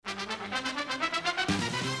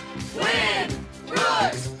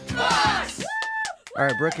All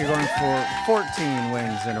right, Brooke, you're going for 14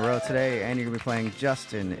 wins in a row today, and you're going to be playing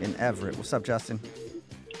Justin in Everett. What's up, Justin?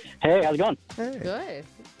 Hey, how's it going? Hey.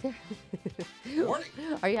 Good. Morning.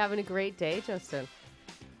 Are you having a great day, Justin?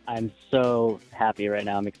 I'm so happy right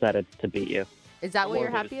now. I'm excited to beat you. Is that what you're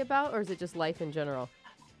Lord. happy about, or is it just life in general?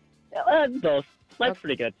 Both. Life's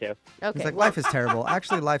pretty good, too. Okay. He's like, life is terrible.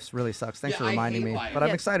 Actually, life really sucks. Thanks Yeah, for I reminding hate me. life. But I'm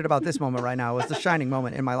Yeah. excited about this moment right now. It was the shining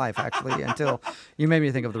moment in my life, actually, until you made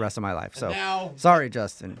me think of the rest of my life. So, Now, sorry,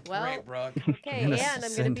 Justin. Well, great, Brooke. okay, gonna and I'm going to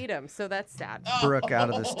send- beat him, so that's sad. Brooke out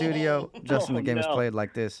of the studio. Justin, the game is no. played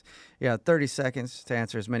like this. You have 30 seconds to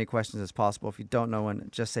answer as many questions as possible. If you don't know one,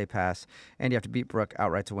 just say pass. And you have to beat Brooke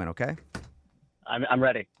outright to win, okay? I'm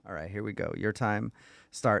ready. All right, here we go. Your time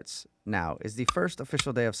starts now. Is the first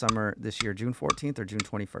official day of summer this year June 14th or June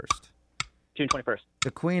 21st? June 21st.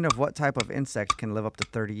 The queen of what type of insect can live up to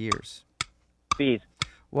 30 years? Bees.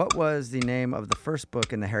 What was the name of the first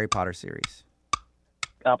book in the Harry Potter series?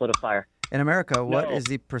 Goblet of Fire. In America, what No. is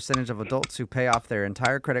the percentage of adults who pay off their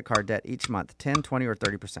entire credit card debt each month? 10, 20, or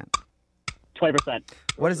 30%? 20%.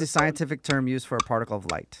 What is the scientific term used for a particle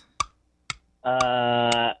of light?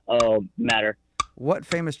 Matter. What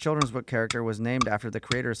famous children's book character was named after the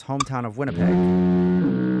creator's hometown of Winnipeg?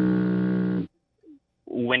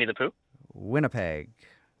 Winnie the Pooh. Winnipeg.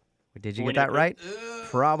 Did you get Winnie that the Pooh. right?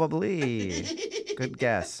 Probably. Good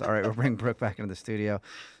guess. All right, we'll bring Brooke back into the studio.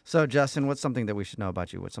 So, Justin, what's something that we should know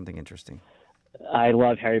about you? What's something interesting? I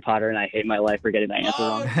love Harry Potter, and I hate my life for getting that answer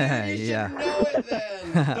Oh, wrong. dude, you Yeah. should know it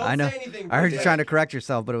then. Don't I know. say anything. I heard you Brooke. trying to correct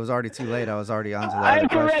yourself, but it was already too late. I was already on to the I other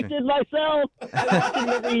question. corrected myself. I watch him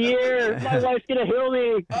every year. My wife's going to heal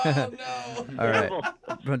me. Oh, no. All right.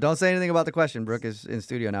 But don't say anything about the question. Brooke is in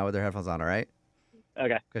studio now with her headphones on, all right?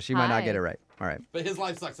 Okay. Because she might not get Hi. it right. All right. But his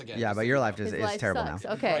life sucks again. Yeah, just but so your you life know. is His life terrible sucks.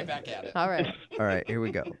 now. Okay. Right back at it. All right. All right, here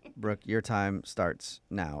we go. Brooke, your time starts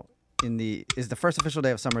now. Is the first official day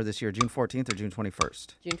of summer this year June 14th or June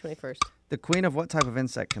 21st? June 21st. The queen of what type of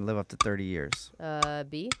insect can live up to 30 years?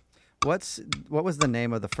 B. What was the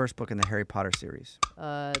name of the first book in the Harry Potter series?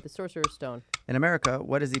 The Sorcerer's Stone. In America,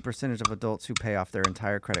 what is the percentage of adults who pay off their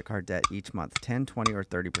entire credit card debt each month? 10, 20, or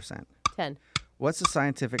 30%? 10. What's the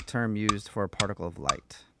scientific term used for a particle of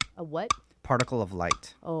light? A what? Particle of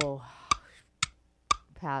light. Oh.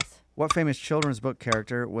 Pass. What famous children's book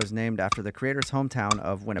character was named after the creator's hometown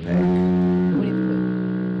of Winnipeg? Winnie the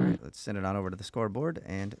Pooh. All right, let's send it on over to the scoreboard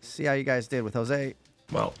and see how you guys did with Jose.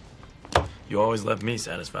 Well, you always left me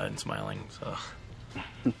satisfied and smiling, so.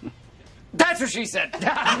 That's what she said.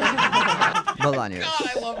 Bolaños. God,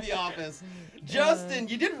 I love The Office. Justin,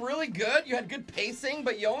 you did really good. You had good pacing,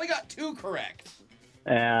 but you only got 2 correct.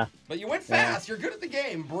 Yeah. But you went fast. You're good at the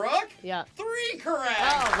game. Brooke? Yeah. 3 correct.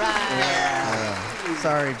 All right.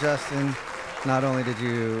 Sorry, Justin. Not only did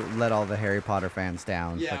you let all the Harry Potter fans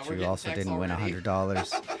down, Yeah, but we're you getting also texts didn't win already.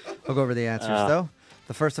 $100. We'll go over the answers, though.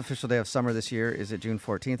 The first official day of summer this year, is it June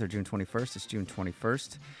 14th or June 21st? It's June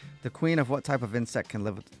 21st. The queen of what type of insect can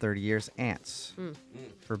live up to 30 years? Ants.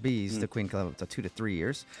 For bees, the queen can live up to 2 to 3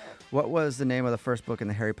 years. What was the name of the first book in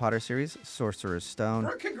the Harry Potter series? Sorcerer's Stone.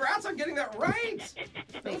 Brooke, congrats on getting that right.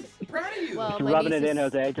 I'm proud of you. Well, Just my rubbing niece it in,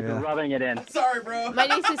 is- Jose. Just Yeah. rubbing it in. Sorry, bro. My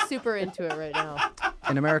niece is super into it right now.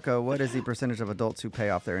 In America, what is the percentage of adults who pay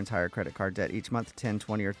off their entire credit card debt each month? 10,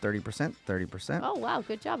 20, or 30%? 30%. Oh, wow.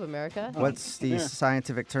 Good job, America. What's the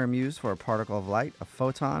scientific term used for a particle of light? A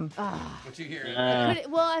photon? What you hear?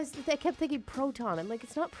 I kept thinking proton. I'm like,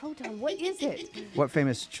 it's not proton. What is it? What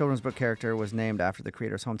famous children's book character was named after the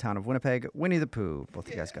creator's hometown of Winnipeg? Winnie the Pooh. Both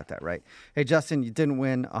of you guys got that right. Hey, Justin, you didn't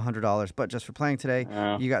win $100, but just for playing today,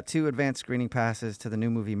 you got 2 advanced screening passes to the new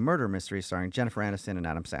movie Murder Mystery starring Jennifer Aniston and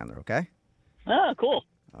Adam Sandler, okay? Oh, cool.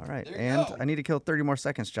 All right. There you And go. I need to kill 30 more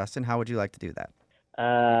seconds, Justin. How would you like to do that?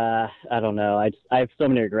 I don't know. I have so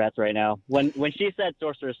many regrets right now. When she said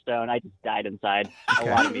Sorcerer's Stone, I just died inside. Okay.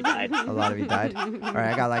 A lot of me died. A lot of you died. All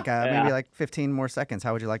right, I got like maybe like 15 more seconds.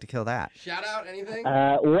 How would you like to kill that? Shout out anything?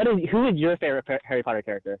 Who is your favorite Harry Potter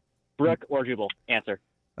character? Brooke or Jubal? Answer.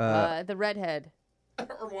 The redhead.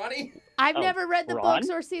 Or Wani? I've Oh, never read the Ron? books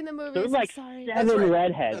or seen the movies. There's I'm like sorry. 7 right.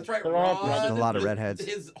 redheads. That's right, They're all Ron. There's a lot of his- redheads.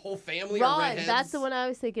 His whole family are Ron, redheads. that's the one I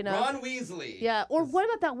was thinking of. Ron Weasley. Yeah. Or what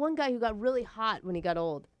about that one guy who got really hot when he got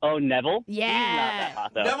old? Oh, Neville? Yeah. He's not that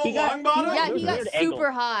hot, though. Neville He got- Longbottom? Yeah, he weird got angles.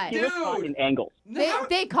 super hot. He was hot Dude. in angles.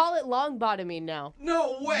 They call it long bottoming now.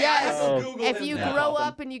 No way. Yes. I have to Google If him you now. grow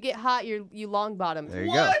up and you get hot, you long bottom. There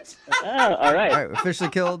you go. What? Oh, all right. All right, officially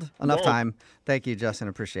killed. Enough Whoa. time. Thank you, Justin.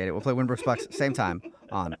 Appreciate it. We'll play Winbrooks Bucks same time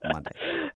on Monday.